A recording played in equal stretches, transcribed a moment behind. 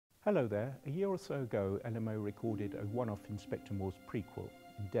Hello there. A year or so ago, LMO recorded a one-off Inspector Morse prequel,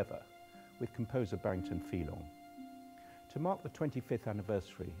 Endeavour, with composer Barrington Pheloung, to mark the 25th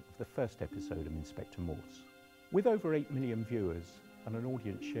anniversary of the first episode of Inspector Morse. With over 8 million viewers and an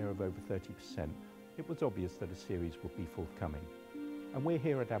audience share of over 30%, it was obvious that a series would be forthcoming. And we're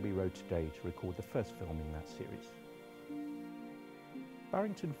here at Abbey Road today to record the first film in that series.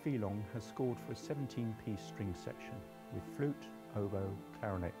 Barrington Pheloung has scored for a 17-piece string section with flute, oboe,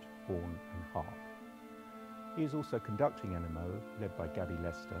 clarinet, horn and harp. He is also conducting LMO, led by Gaby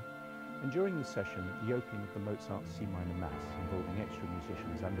Lester, and during the session, the opening of the Mozart C minor Mass, involving extra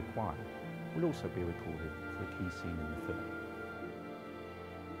musicians and a choir, will also be recorded for a key scene in the film.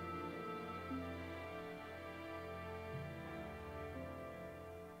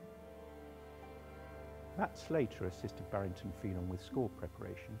 Slater assisted Barrington Pheloung with score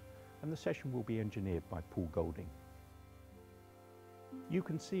preparation, and the session will be engineered by Paul Golding. You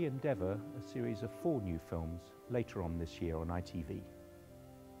can see Endeavour, a series of 4 new films, later on this year on ITV.